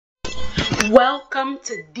Welcome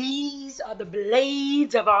to These Are the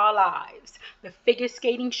Blades of Our Lives, the figure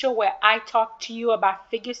skating show where I talk to you about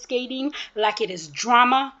figure skating like it is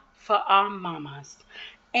drama for our mamas.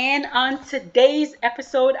 And on today's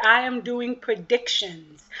episode, I am doing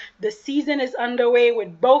predictions. The season is underway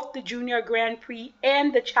with both the Junior Grand Prix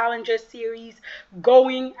and the Challenger Series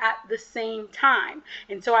going at the same time.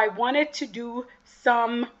 And so I wanted to do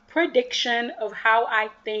some prediction of how I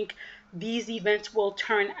think these events will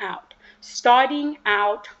turn out. Starting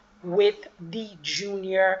out with the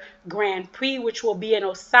Junior Grand Prix, which will be in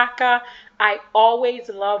Osaka. I always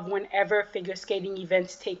love whenever figure skating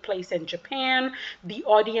events take place in Japan. The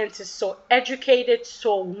audience is so educated,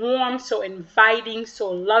 so warm, so inviting,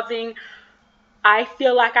 so loving. I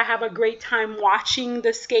feel like I have a great time watching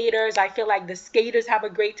the skaters. I feel like the skaters have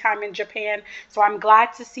a great time in Japan. So I'm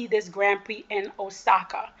glad to see this Grand Prix in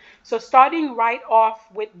Osaka. So starting right off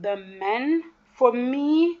with the men, for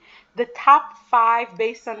me, the top five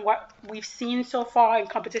based on what we've seen so far in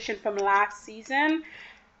competition from last season.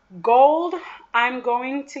 Gold, I'm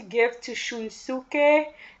going to give to Shunsuke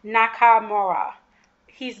Nakamura.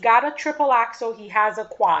 He's got a triple axel, he has a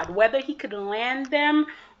quad. Whether he could land them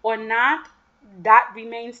or not, that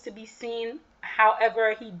remains to be seen.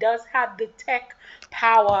 However, he does have the tech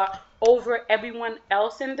power over everyone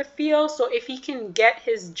else in the field. So if he can get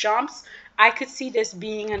his jumps, I could see this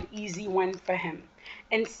being an easy win for him.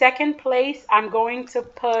 In second place, I'm going to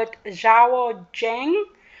put Zhao Zheng.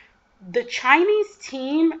 The Chinese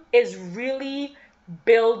team is really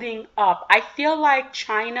building up. I feel like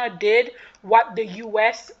China did what the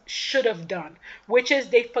US should have done, which is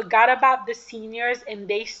they forgot about the seniors and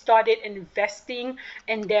they started investing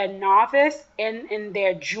in their novice and in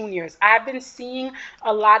their juniors. I've been seeing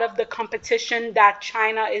a lot of the competition that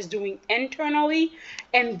China is doing internally,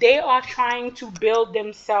 and they are trying to build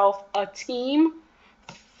themselves a team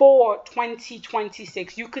for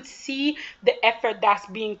 2026. You could see the effort that's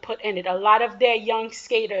being put in it. A lot of their young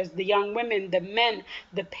skaters, the young women, the men,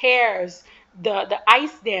 the pairs, the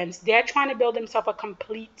ice dance, they're trying to build themselves a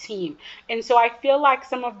complete team. And so I feel like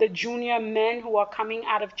some of the junior men who are coming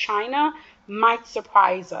out of China might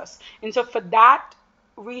surprise us. And so for that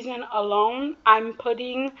reason alone, I'm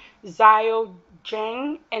putting Zhao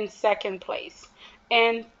Zheng in second place.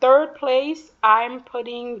 In third place, I'm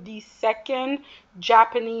putting the second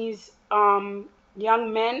Japanese young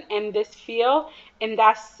man in this field, and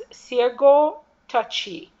that's Sergei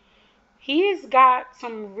Tachi. He's got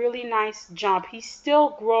some really nice jump. He's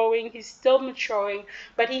still growing, he's still maturing,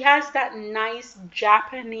 but he has that nice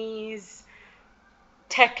Japanese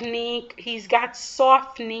technique. He's got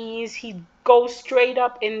soft knees. He goes straight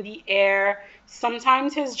up in the air.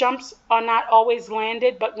 Sometimes his jumps are not always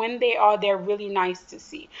landed, but when they are, they're really nice to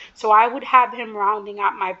see. So I would have him rounding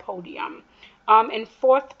out my podium. In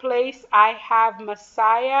fourth place, I have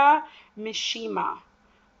Masaya Mishima,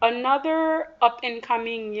 another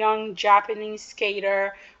up-and-coming young Japanese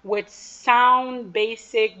skater with sound,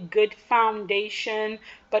 basic, good foundation,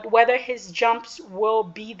 but whether his jumps will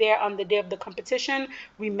be there on the day of the competition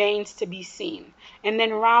remains to be seen. And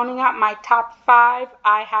then rounding out my top five,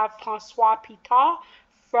 I have Francois Pitard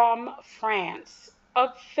from France. A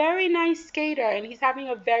very nice skater, and he's having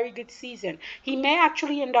a very good season. He may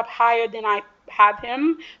actually end up higher than I have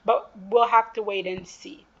him, but we'll have to wait and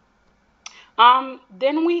see.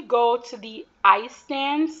 Then we go to the ice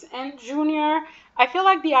dance and junior. I feel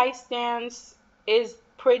like the ice dance is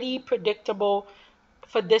pretty predictable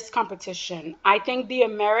for this competition. I think the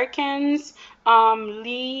Americans,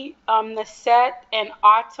 Lee Nassette and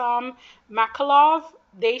Artem Makalov,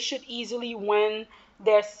 they should easily win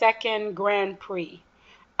their second Grand Prix.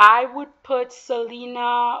 I would put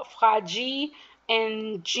Selena Fragi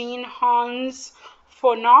and Jean Hans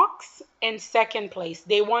Fornox in second place.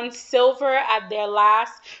 They won silver at their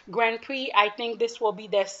last Grand Prix. I think this will be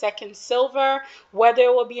their second silver. Whether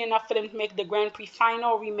it will be enough for them to make the Grand Prix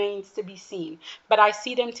final remains to be seen. But I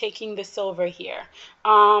see them taking the silver here.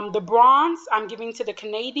 The bronze, I'm giving to the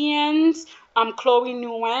Canadians, Chloe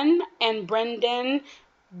Nguyen and Brendan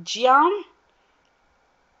Jian.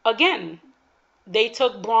 Again, they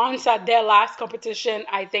took bronze at their last competition.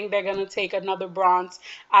 I think they're going to take another bronze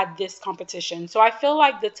at this competition. So I feel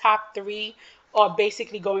like the top three are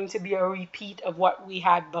basically going to be a repeat of what we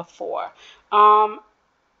had before.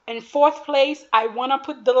 In fourth place, I want to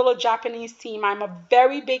put the little Japanese team. I'm a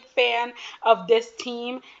very big fan of this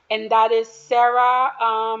team, and that is Sarah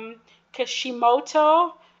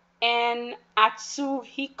Kishimoto and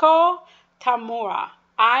Atsuhiko Tamura.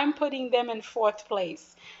 I'm putting them in fourth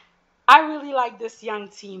place. I really like this young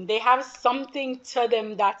team. They have something to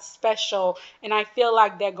them that's special, and I feel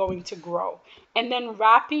like they're going to grow. And then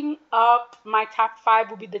wrapping up my top five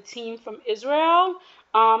will be the team from Israel,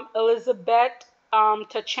 Elizabeth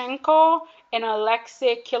Tachenko and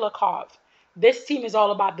Alexei Kilikov. This team is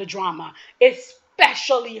all about the drama,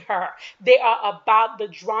 especially her. They are about the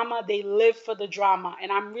drama. They live for the drama,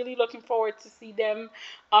 and I'm really looking forward to see them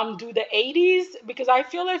do the 80s, because I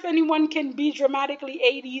feel if anyone can be dramatically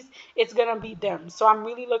 80s, it's gonna be them. So I'm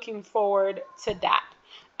really looking forward to that.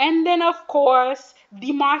 And then, of course,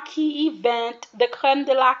 the marquee event, the creme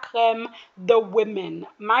de la creme, the women.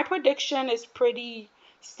 My prediction is pretty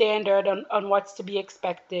standard on what's to be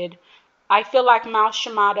expected. I feel like Mal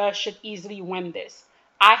Shimada should easily win this.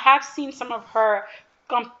 I have seen some of her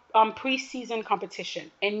preseason competition,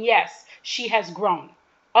 and yes, she has grown.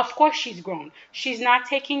 Of course, she's grown. She's not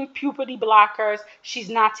taking puberty blockers. She's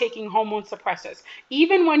not taking hormone suppressors.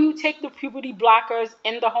 Even when you take the puberty blockers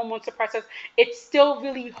and the hormone suppressors, it's still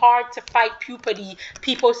really hard to fight puberty.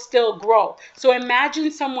 People still grow. So imagine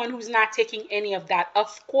someone who's not taking any of that.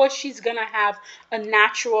 Of course, she's going to have a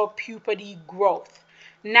natural puberty growth.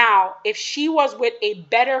 Now, if she was with a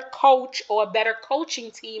better coach or a better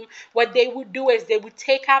coaching team, what they would do is they would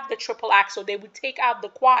take out the triple axel, they would take out the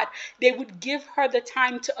quad, they would give her the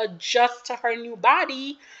time to adjust to her new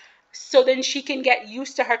body, so then she can get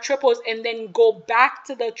used to her triples and then go back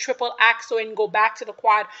to the triple axel and go back to the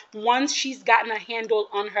quad once she's gotten a handle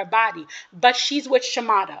on her body. But she's with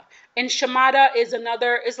Shimada, and Shimada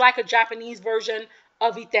is like a Japanese version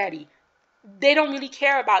of Iteri. They don't really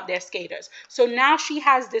care about their skaters. So now she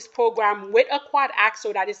has this program with a quad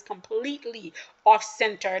axle that is completely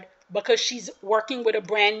off-centered because she's working with a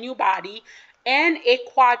brand new body, and a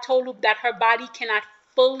quad toe loop that her body cannot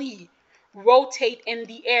fully rotate in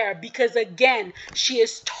the air because, again, she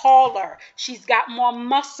is taller. She's got more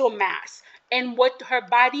muscle mass. And what her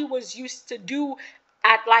body was used to do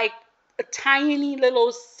at like a tiny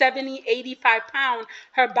little 70, 85 pound,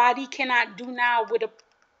 her body cannot do now with a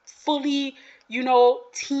fully,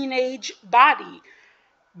 teenage body.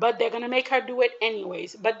 But they're going to make her do it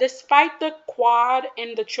anyways. But despite the quad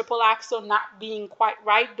and the triple axel not being quite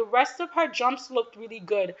right, the rest of her jumps looked really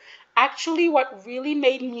good. Actually, what really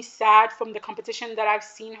made me sad from the competition that I've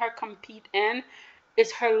seen her compete in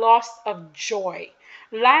is her loss of joy.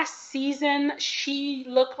 Last season, she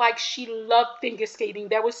looked like she loved figure skating.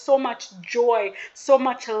 There was so much joy, so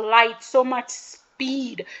much light, so much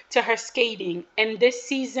speed to her skating. And this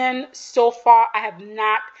season, so far, I have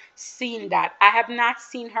not seen that. I have not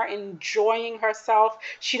seen her enjoying herself.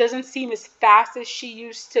 She doesn't seem as fast as she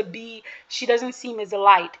used to be. She doesn't seem as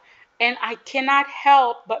light. And I cannot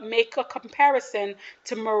help but make a comparison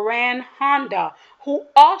to Moran Honda, who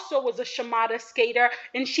also was a Shimada skater,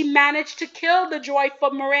 and she managed to kill the joy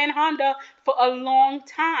for Moran Honda for a long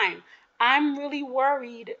time. I'm really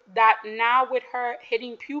worried that now with her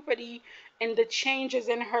hitting puberty and the changes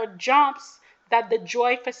in her jumps, that the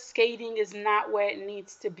joy for skating is not where it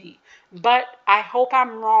needs to be. But I hope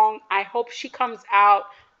I'm wrong. I hope she comes out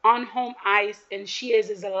on home ice and she is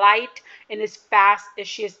as light and as fast as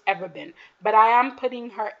she has ever been. But I am putting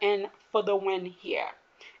her in for the win here.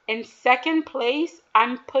 In second place,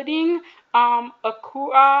 I'm putting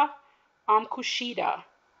Akura Kushida.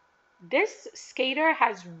 This skater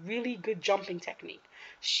has really good jumping technique.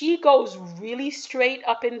 She goes really straight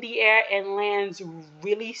up in the air and lands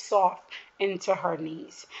really soft into her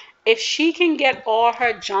knees. If she can get all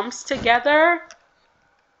her jumps together,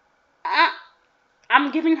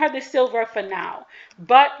 I'm giving her the silver for now,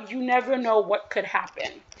 but you never know what could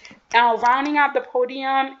happen. Now, rounding out the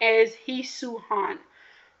podium is Hee Soo Han.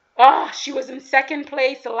 Oh, she was in second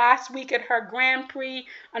place last week at her Grand Prix.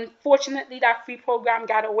 Unfortunately, that free program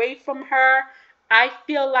got away from her. I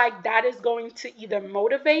feel like that is going to either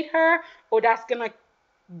motivate her or that's going to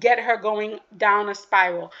get her going down a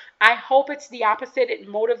spiral. I hope it's the opposite. It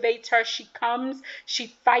motivates her. She comes, she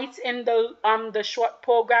fights in the short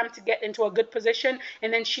program to get into a good position,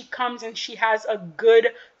 and then she comes and she has a good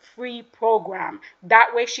free program.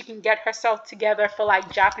 That way she can get herself together for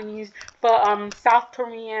South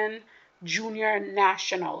Korean junior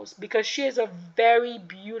nationals, because she is a very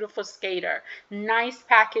beautiful skater. Nice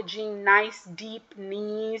packaging, nice deep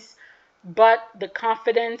knees, but the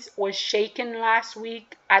confidence was shaken last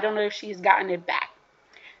week. I don't know if she's gotten it back.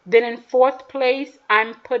 Then in fourth place,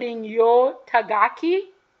 I'm putting Yo Tagaki.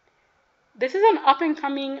 This is an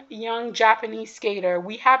up-and-coming young Japanese skater.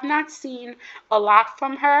 We have not seen a lot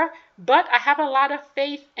from her, but I have a lot of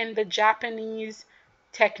faith in the Japanese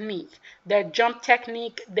technique, their jump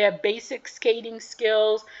technique, their basic skating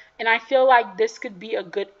skills, and I feel like this could be a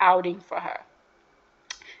good outing for her.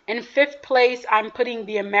 In fifth place, I'm putting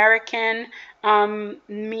the American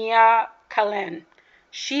Mia Kalin.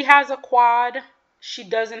 She has a quad. She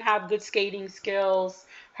doesn't have good skating skills.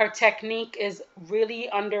 Her technique is really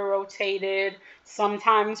under-rotated,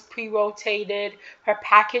 sometimes pre-rotated. Her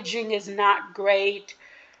packaging is not great.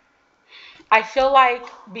 I feel like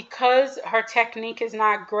because her technique is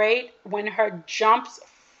not great, when her jumps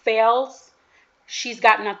fails, she's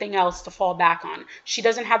got nothing else to fall back on. She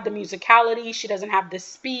doesn't have the musicality, she doesn't have the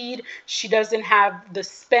speed, she doesn't have the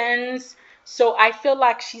spins. So I feel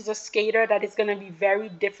like she's a skater that is going to be very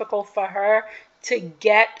difficult for her to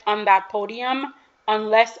get on that podium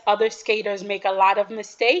unless other skaters make a lot of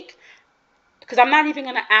mistake, because I'm not even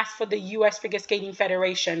going to ask for the U.S. Figure Skating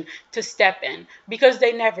Federation to step in, because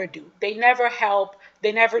they never do. They never help.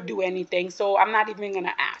 They never do anything. So I'm not even going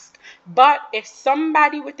to ask. But if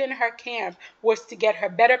somebody within her camp was to get her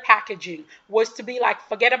better packaging, was to be like,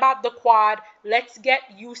 forget about the quad, let's get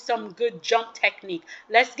you some good jump technique.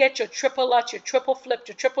 Let's get your triple lutz, your triple flip,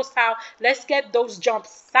 your triple style. Let's get those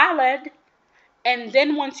jumps solid. And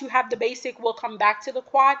then once you have the basic, we'll come back to the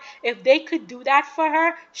quad. If they could do that for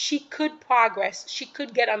her, she could progress. She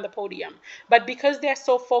could get on the podium. But because they're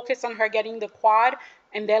so focused on her getting the quad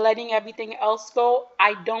and they're letting everything else go,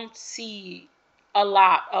 I don't see a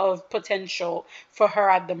lot of potential for her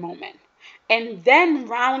at the moment. And then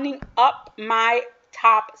rounding up my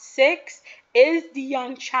top 6 is the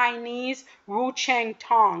young Chinese Ru Cheng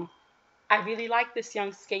Tong. I really like this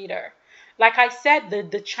young skater. Like I said,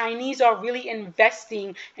 the Chinese are really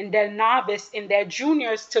investing in their novice, in their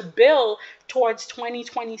juniors to build towards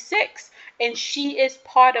 2026. And she is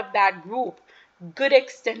part of that group. Good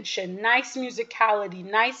extension, nice musicality,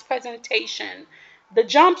 nice presentation. The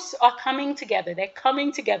jumps are coming together. They're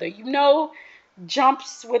coming together. You know,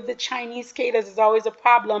 jumps with the Chinese skaters is always a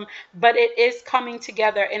problem, but it is coming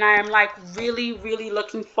together, and I am like really, really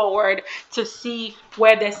looking forward to see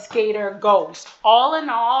where the skater goes. All in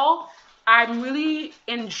all, I'm really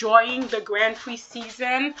enjoying the Grand Prix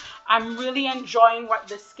season. I'm really enjoying what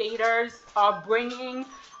the skaters are bringing.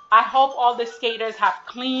 I hope all the skaters have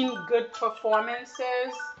clean, good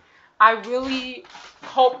performances. I really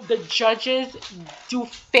hope the judges do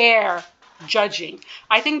fair judging.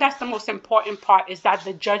 I think that's the most important part, is that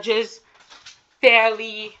the judges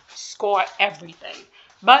fairly score everything.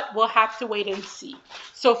 But we'll have to wait and see.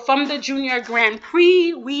 So from the Junior Grand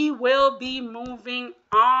Prix, we will be moving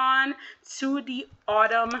on to the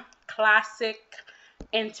Autumn Classic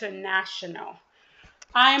International.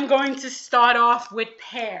 I am going to start off with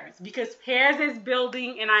pairs, because pairs is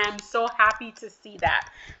building and I am so happy to see that.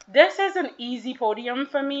 This is an easy podium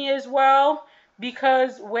for me as well,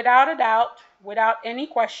 because without a doubt, without any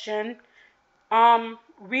question, Riko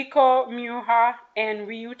Miuha and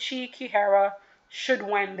Ryuichi Kihara should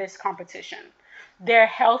win this competition. They're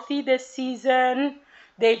healthy this season.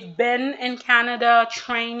 They've been in Canada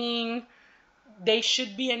training. They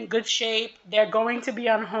should be in good shape. They're going to be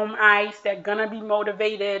on home ice. They're going to be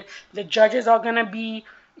motivated. The judges are going to be,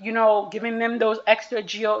 giving them those extra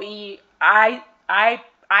GOE. I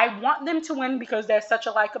want them to win because they're such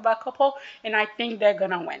a likable couple, and I think they're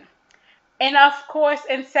going to win. And of course,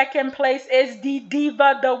 in second place is the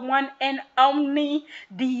diva, the one and only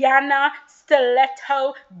Diana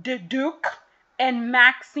Stiletto de Duke and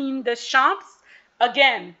Maxime Deschamps.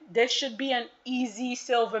 Again, this should be an easy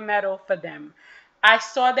silver medal for them. I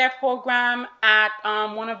saw their program at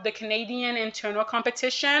one of the Canadian internal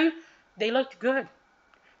competition. They looked good.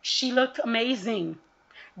 She looked amazing.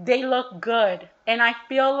 They look good. And I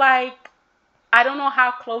feel like, I don't know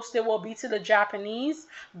how close they will be to the Japanese,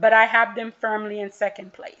 but I have them firmly in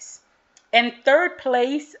second place. In third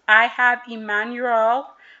place, I have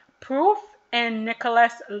Emmanuel Proof and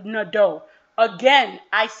Nicolas Nadeau. Again,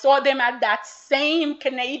 I saw them at that same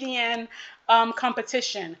Canadian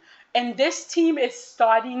competition. And this team is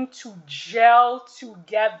starting to gel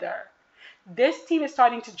together. This team is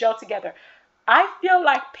starting to gel together. I feel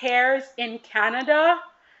like pairs in Canada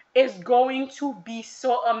is going to be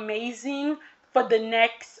so amazing for the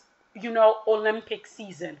next, Olympic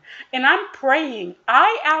season. And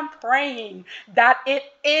I am praying that it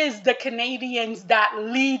is the Canadians that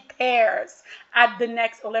lead pairs at the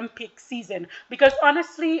next Olympic season. Because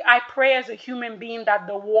honestly, I pray as a human being that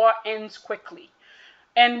the war ends quickly.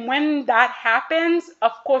 And when that happens,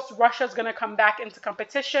 of course, Russia's going to come back into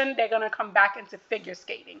competition. They're going to come back into figure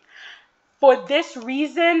skating. For this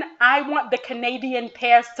reason, I want the Canadian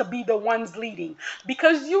pairs to be the ones leading.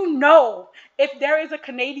 Because if there is a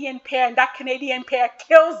Canadian pair and that Canadian pair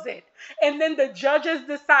kills it, and then the judges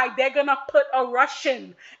decide they're going to put a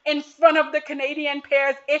Russian in front of the Canadian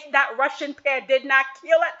pairs if that Russian pair did not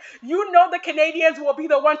kill it, the Canadians will be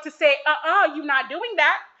the one to say, you're not doing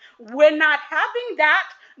that. We're not having that.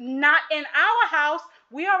 Not in our house.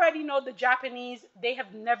 We already know the Japanese, they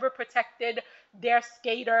have never protected their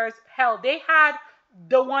skaters. Hell, they had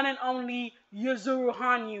the one and only Yuzuru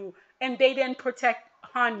Hanyu, and they didn't protect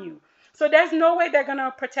Hanyu. So there's no way they're going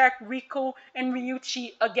to protect Riku and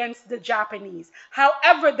Ryuichi against the Japanese.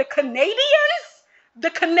 However, the Canadians,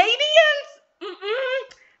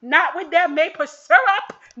 not with their maple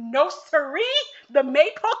syrup, no siree, the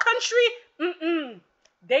maple country,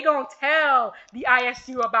 they gonna tell the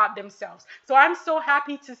ISU about themselves. So I'm so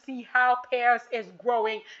happy to see how pairs is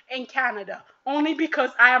growing in Canada. Only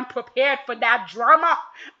because I am prepared for that drama.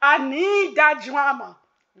 I need that drama.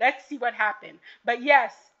 Let's see what happens. But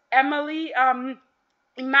yes, Emily,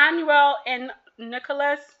 Emmanuel and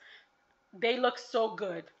Nicholas, they look so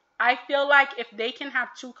good. I feel like if they can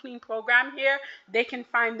have two clean program here, they can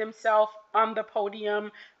find themselves on the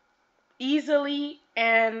podium easily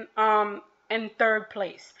and in third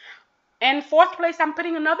place. In fourth place, I'm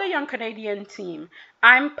putting another young Canadian team.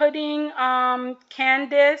 I'm putting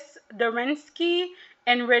Candice Dorinsky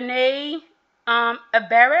and Renee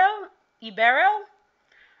Iberel.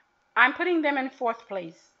 I'm putting them in fourth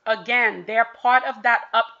place. Again, they're part of that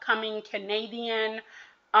upcoming Canadian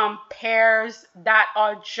pairs that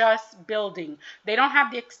are just building. They don't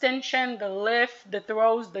have the extension, the lift, the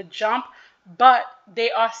throws, the jump, but they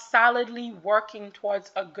are solidly working towards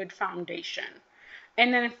a good foundation.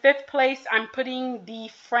 And then in fifth place, I'm putting the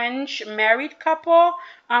French married couple,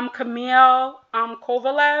 Camille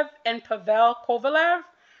Kovalev and Pavel Kovalev.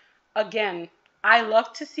 Again, I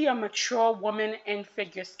love to see a mature woman in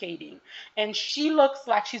figure skating. And she looks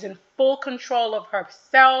like she's in full control of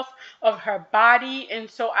herself, of her body. And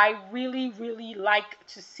so I really, really like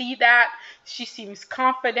to see that. She seems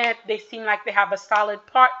confident. They seem like they have a solid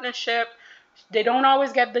partnership. They don't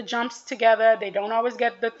always get the jumps together. They don't always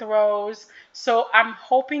get the throws. So I'm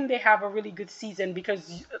hoping they have a really good season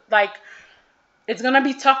because, it's going to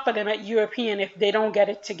be tough for them at European if they don't get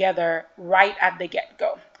it together right at the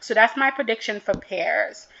get-go. So that's my prediction for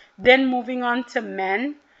pairs. Then moving on to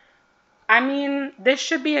men. This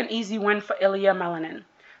should be an easy win for Ilya Melanin.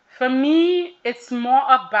 For me, it's more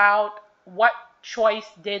about what choice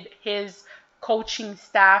did his coaching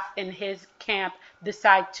staff and his camp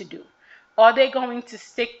decide to do. Are they going to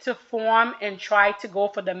stick to form and try to go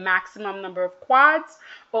for the maximum number of quads?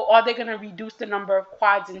 Or are they going to reduce the number of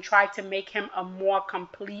quads and try to make him a more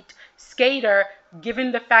complete skater,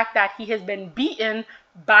 given the fact that he has been beaten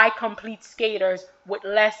by complete skaters with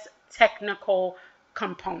less technical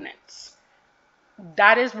components?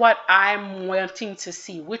 That is what I'm wanting to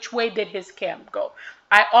see. Which way did his camp go?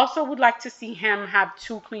 I also would like to see him have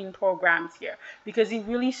two clean programs here because he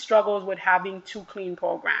really struggles with having two clean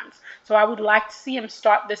programs. So I would like to see him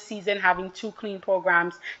start the season having two clean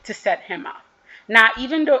programs to set him up. Now,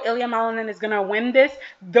 even though Ilya Melanin is going to win this,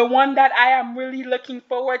 the one that I am really looking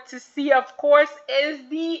forward to see, of course, is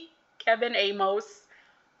the Kevin Amos.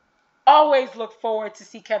 Always look forward to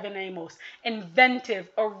see Kevin Amos. Inventive,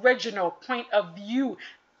 original, point of view,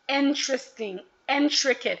 interesting,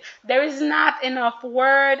 intricate. There is not enough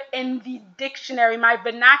word in the dictionary. My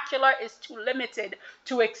vernacular is too limited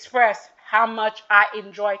to express how much I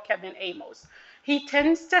enjoy Kevin Amos. He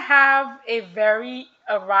tends to have a very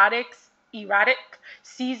erratic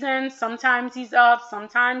season. Sometimes he's up,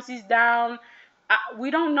 sometimes he's down.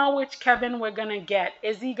 We don't know which Kevin we're going to get.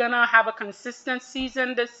 Is he going to have a consistent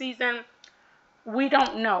season this season? We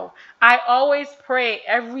don't know. I always pray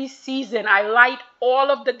every season I light all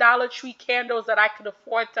of the Dollar Tree candles that I could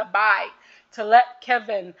afford to buy to let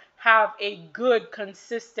Kevin have a good,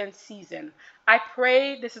 consistent season. I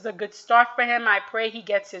pray this is a good start for him. I pray he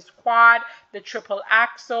gets his quad, the triple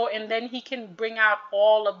axel, and then he can bring out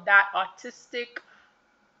all of that artistic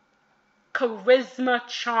charisma,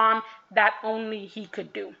 charm that only he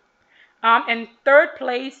could do. In third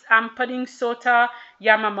place, I'm putting Sota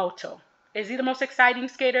Yamamoto. Is he the most exciting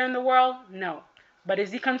skater in the world? No. But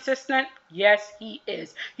is he consistent? Yes, he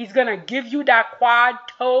is. He's going to give you that quad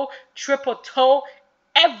toe, triple toe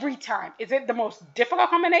every time. Is it the most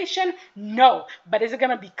difficult combination? No. But is it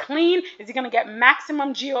going to be clean? Is he going to get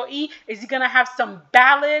maximum GOE? Is he going to have some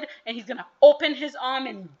ballad and he's going to open his arm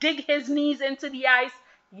and dig his knees into the ice?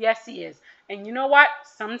 Yes, he is. And you know what?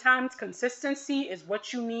 Sometimes consistency is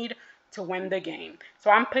what you need to win the game.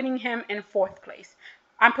 So I'm putting him in fourth place.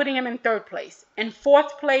 I'm putting him in third place. In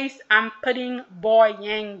fourth place, I'm putting Boy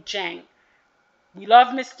Yang Zhang. We love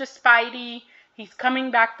Mr. Spidey. He's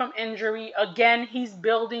coming back from injury. Again, he's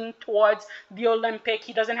building towards the Olympic.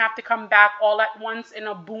 He doesn't have to come back all at once in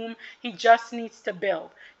a boom. He just needs to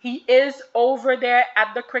build. He is over there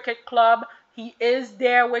at the cricket club. He is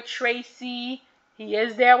there with Tracy. He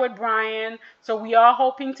is there with Brian. So we are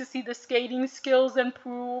hoping to see the skating skills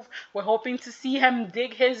improve. We're hoping to see him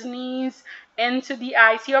dig his knees into the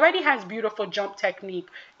ice. He already has beautiful jump technique.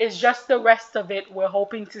 It's just the rest of it. We're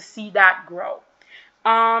hoping to see that grow.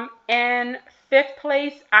 In fifth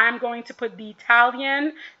place, I'm going to put the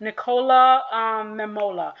Italian Nicola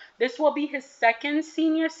Memola. This will be his second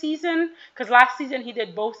senior season, because last season he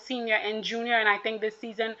did both senior and junior, and I think this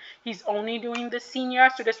season he's only doing the senior.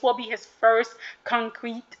 So this will be his first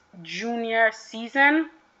concrete junior season.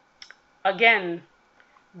 Again,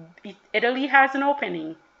 Italy has an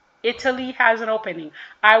opening. Italy has an opening.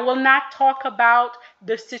 I will not talk about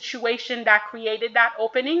the situation that created that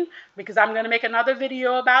opening because I'm going to make another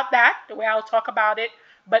video about that, the way I'll talk about it.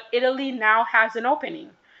 But Italy now has an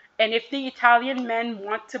opening. And if the Italian men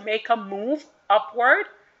want to make a move upward,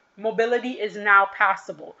 mobility is now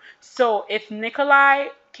possible. So if Nikolai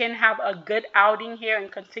can have a good outing here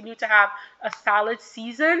and continue to have a solid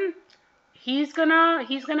season, he's gonna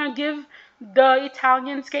give the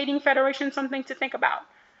Italian Skating Federation something to think about.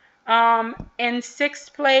 In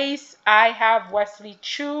sixth place, I have Wesley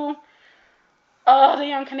Chu, the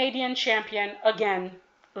young Canadian champion. Again,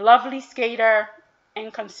 lovely skater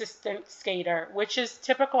and consistent skater, which is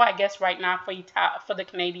typical, I guess, right now for the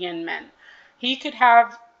Canadian men. He could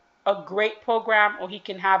have a great program or he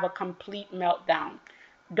can have a complete meltdown.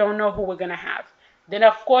 Don't know who we're going to have. Then,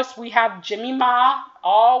 of course, we have Jimmy Ma,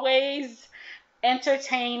 always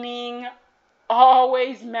entertaining,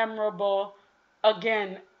 always memorable.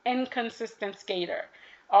 Again, inconsistent skater.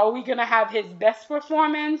 Are we going to have his best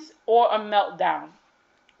performance or a meltdown?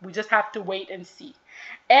 We just have to wait and see.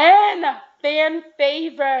 And fan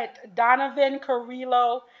favorite, Donovan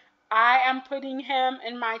Carrillo. I am putting him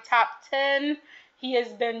in my top 10. He has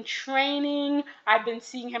been training. I've been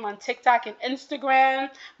seeing him on TikTok and Instagram.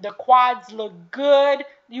 The quads look good.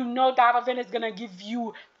 You know Donovan is going to give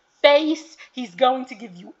you face. He's going to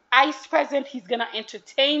give you ice present. He's going to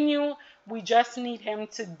entertain you. We just need him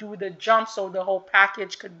to do the jump so the whole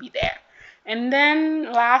package could be there. And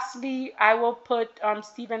then lastly, I will put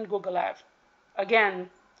Steven Gugolev.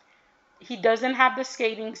 Again, he doesn't have the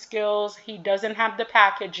skating skills. He doesn't have the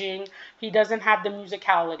packaging. He doesn't have the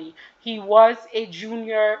musicality. He was a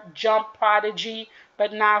junior jump prodigy,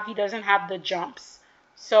 but now he doesn't have the jumps.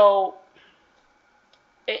 So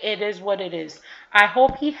it is what it is. I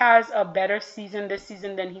hope he has a better season this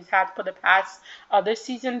season than he's had for the past other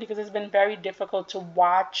season because it's been very difficult to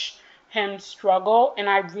watch him struggle, and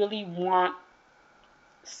I really want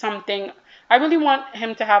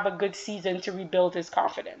him to have a good season to rebuild his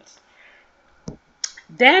confidence.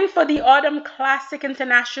 Then for the Autumn Classic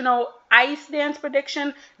International Ice Dance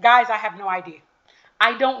prediction, guys, I have no idea.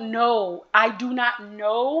 I don't know. I do not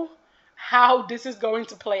know how this is going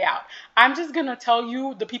to play out. I'm just going to tell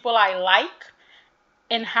you the people I like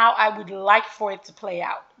and how I would like for it to play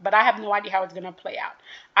out. But I have no idea how it's going to play out.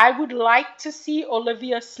 I would like to see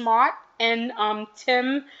Olivia Smart and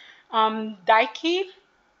Tim Dykey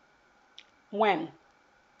win.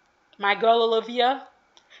 My girl Olivia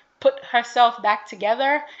put herself back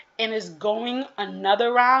together and is going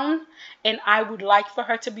another round, and I would like for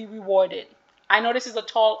her to be rewarded. I know this is a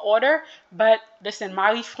tall order, but listen,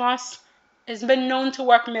 Marie-France has been known to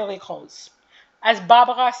work miracles. As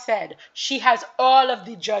Barbara said, she has all of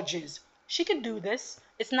the judges. She could do this.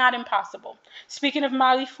 It's not impossible. Speaking of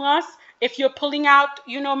Marie-France, if you're pulling out,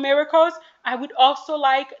 miracles, I would also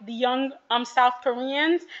like the young South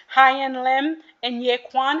Koreans, Hyen Lim and Ye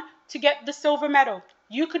Kwan, to get the silver medal.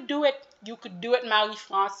 You could do it. You could do it,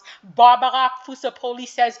 Marie-France. Barbara Fusapoli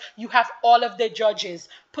says you have all of the judges.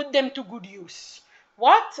 Put them to good use.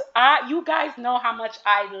 What? You guys know how much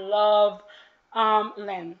I love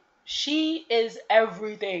Lim. She is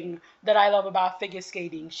everything that I love about figure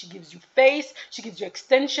skating. She gives you face, she gives you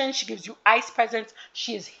extension, she gives you ice presence.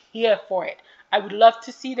 She is here for it. I would love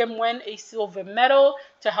to see them win a silver medal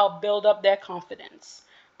to help build up their confidence.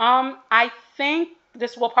 I think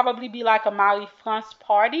this will probably be like a Marie-France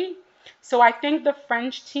party. So I think the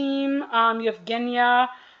French team, Evgenia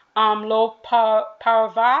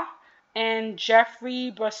Loparva and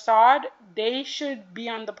Jeffrey Brassard, they should be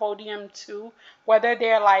on the podium too. Whether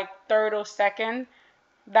they're like third or second,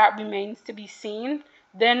 that remains to be seen.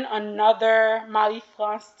 Then another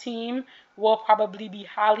Marie-France team will probably be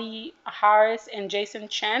Holly Harris and Jason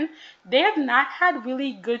Chen. They have not had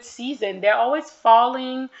really good season. They're always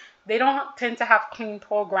falling. They don't tend to have clean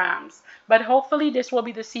programs. But hopefully this will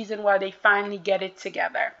be the season where they finally get it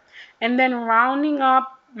together. And then rounding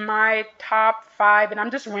up my top 5, and I'm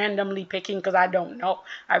just randomly picking because I don't know.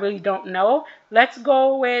 I really don't know. Let's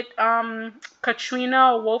go with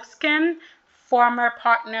Katrina Wolfskin, former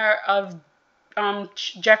partner of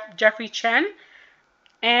Jeffrey Chen,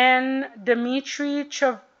 and Dmitry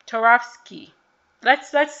Turovsky.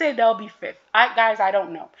 Let's say they'll be 5th. Guys, I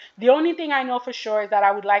don't know. The only thing I know for sure is that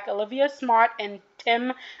I would like Olivia Smart and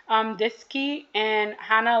Tim Diskey and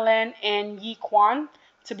Hannah Lin and Yi Kwan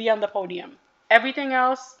to be on the podium. Everything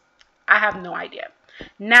else, I have no idea.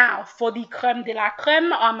 Now, for the creme de la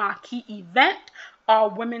creme, our marquee event, our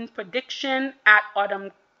women's prediction at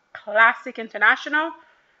Autumn Classic International.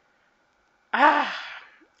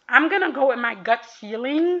 I'm going to go with my gut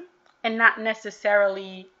feeling and not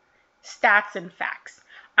necessarily stats and facts.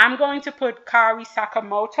 I'm going to put Kari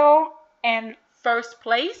Sakamoto in first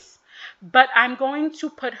place, but I'm going to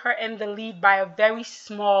put her in the lead by a very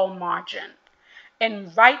small margin.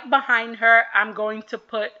 And right behind her, I'm going to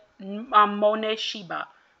put Mone Shiba.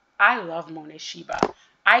 I love Mone Shiba.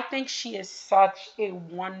 I think she is such a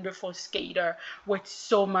wonderful skater with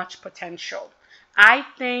so much potential. I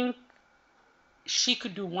think she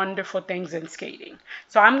could do wonderful things in skating.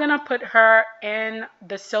 So I'm going to put her in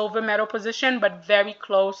the silver medal position, but very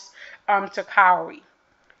close to Kaori.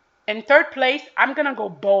 In third place, I'm going to go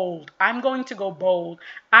bold. I'm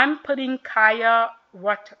putting Kaya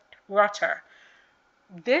Rutter.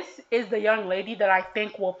 This is the young lady that I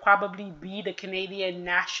think will probably be the Canadian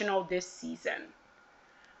national this season.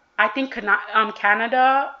 I think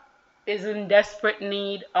Canada is in desperate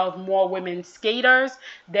need of more women skaters.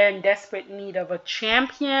 They're in desperate need of a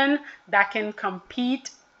champion that can compete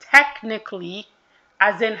technically,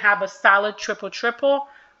 as in have a solid triple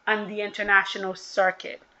on the international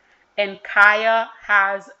circuit. And Kaya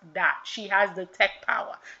has that. She has the tech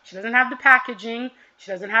power. She doesn't have the packaging.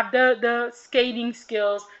 She doesn't have the skating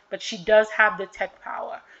skills, but she does have the tech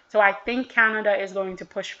power. So I think Canada is going to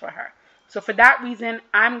push for her. So for that reason,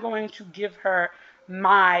 I'm going to give her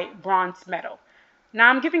my bronze medal. Now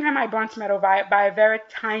I'm giving her my bronze medal by a very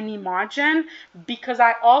tiny margin because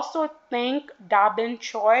I also think Dabin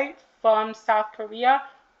Choi from South Korea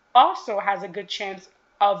also has a good chance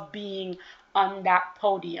of being on that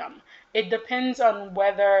podium. It depends on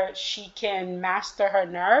whether she can master her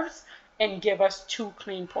nerves and give us 2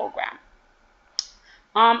 clean programs.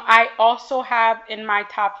 I also have in my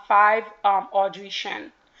top 5 Audrey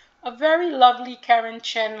Shen, a very lovely Karen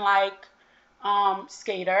Chen-like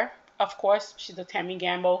skater. Of course, she's a Tammy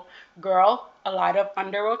Gamble girl. A lot of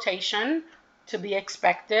under rotation to be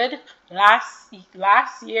expected.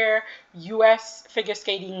 Last year, U.S. figure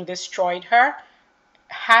skating destroyed her.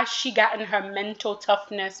 Has she gotten her mental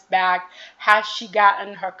toughness back? Has she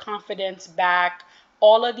gotten her confidence back?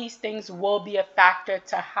 All of these things will be a factor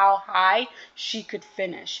to how high she could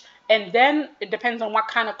finish. And then it depends on what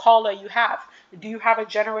kind of caller you have. Do you have a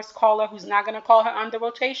generous caller who's not going to call her under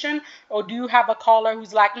rotation? Or do you have a caller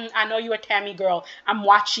who's like, I know you're a Tammy girl. I'm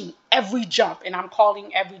watching every jump and I'm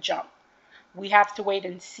calling every jump. We have to wait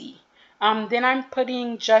and see. Then I'm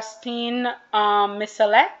putting Justine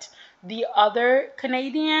Missalette, the other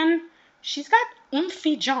Canadian. She's got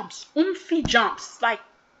oomphy jumps, like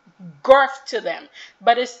girth to them.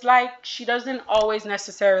 But it's like she doesn't always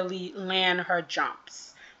necessarily land her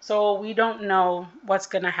jumps. So we don't know what's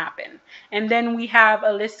going to happen. And then we have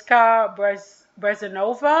Aliska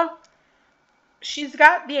Brezanova. She's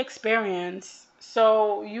got the experience.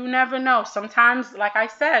 So you never know. Sometimes, like I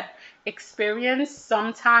said, experience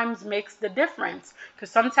sometimes makes the difference. Because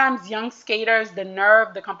sometimes young skaters, the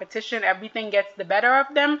nerve, the competition, everything gets the better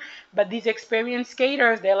of them. But these experienced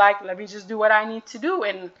skaters, they're like, let me just do what I need to do.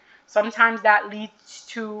 And sometimes that leads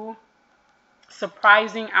to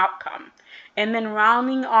surprising outcome. And then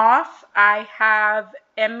rounding off, I have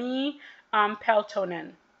Emmy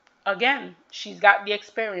Peltonen. Again, she's got the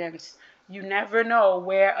experience. You never know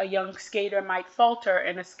where a young skater might falter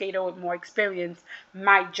and a skater with more experience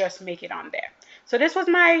might just make it on there. So this was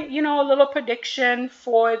my, little prediction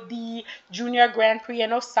for the Junior Grand Prix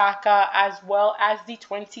in Osaka as well as the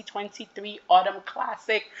 2023 Autumn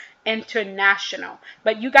Classic International.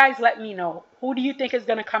 But you guys let me know, who do you think is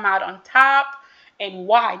going to come out on top and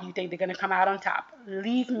why do you think they're going to come out on top?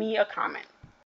 Leave me a comment.